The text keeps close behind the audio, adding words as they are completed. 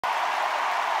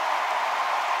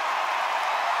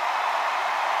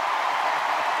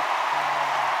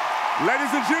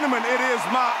Ladies and gentlemen, it is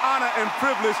my honor and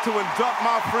privilege to induct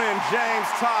my friend James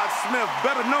Todd Smith,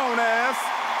 better known as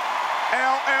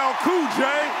LLCOOLJ,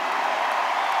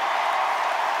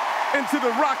 into the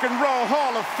Rock and Roll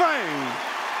Hall of Fame.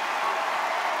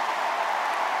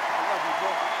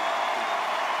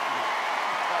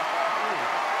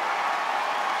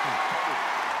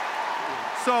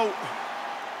 So,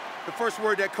 the first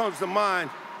word that comes to mind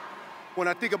when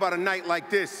I think about a night like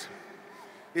this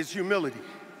is humility.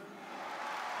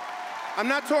 I'm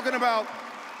not talking about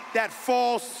that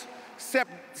false,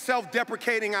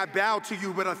 self-deprecating, I bow to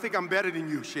you, but I think I'm better than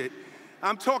you shit.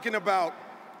 I'm talking about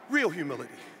real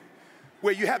humility,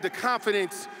 where you have the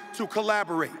confidence to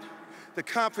collaborate, the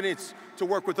confidence to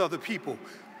work with other people,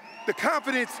 the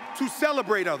confidence to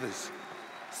celebrate others.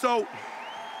 So,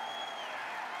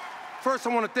 first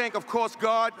I want to thank, of course,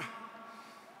 God,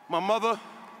 my mother,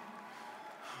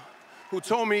 who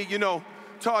told me, you know,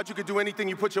 Todd, you could do anything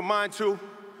you put your mind to.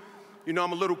 You know,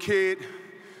 I'm a little kid.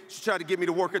 She tried to get me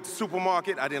to work at the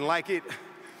supermarket. I didn't like it.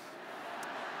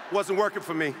 Wasn't working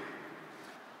for me.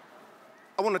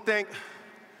 I want to thank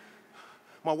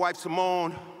my wife,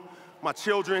 Simone, my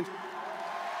children,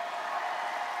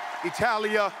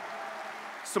 Italia,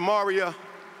 Samaria,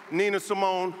 Nina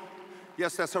Simone.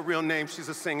 Yes, that's her real name. She's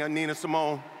a singer, Nina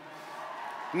Simone.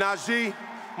 Najee,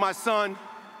 my son.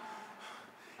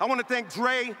 I want to thank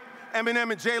Dre,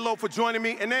 Eminem, and J-Lo for joining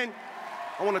me. And then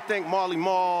I want to thank Marley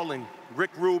Marl and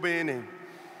Rick Rubin and,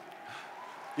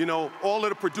 you know, all of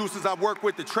the producers I've worked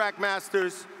with, the track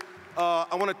masters.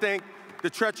 I want to thank the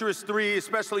Treacherous Three,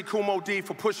 especially Kumo D,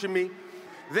 for pushing me.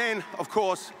 Then, of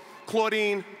course,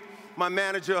 Claudine, my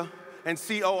manager and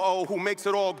COO, who makes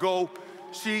it all go.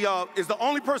 She is the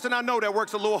only person I know that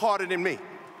works a little harder than me.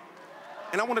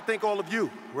 And I want to thank all of you,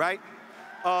 right?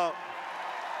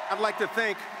 I'd like to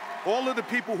thank all of the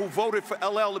people who voted for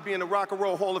LL to be in the Rock and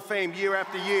Roll Hall of Fame year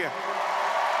after year.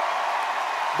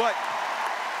 But,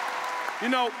 you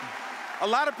know, a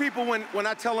lot of people, when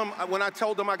I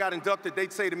told them I got inducted,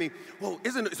 they'd say to me, well,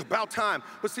 it's about time.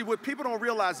 But see, what people don't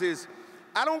realize is,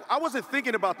 I wasn't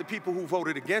thinking about the people who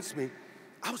voted against me.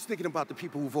 I was thinking about the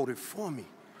people who voted for me.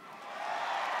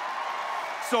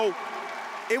 So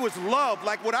it was love.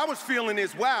 Like, what I was feeling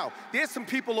is, wow, there's some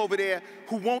people over there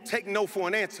who won't take no for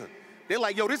an answer. They're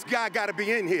like, yo, this guy gotta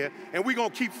be in here, and we're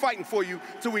gonna keep fighting for you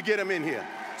till we get him in here.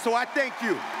 So I thank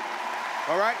you,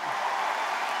 all right?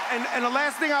 And the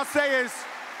last thing I'll say is,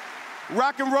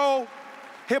 rock and roll,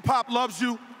 hip hop loves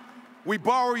you. We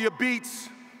borrow your beats,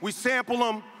 we sample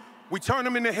them, we turn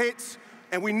them into hits,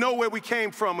 and we know where we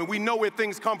came from, and we know where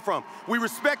things come from. We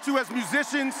respect you as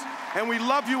musicians, and we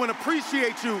love you and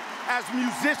appreciate you as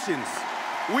musicians.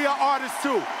 We are artists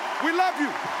too. We love you.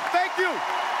 Thank you.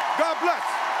 God bless.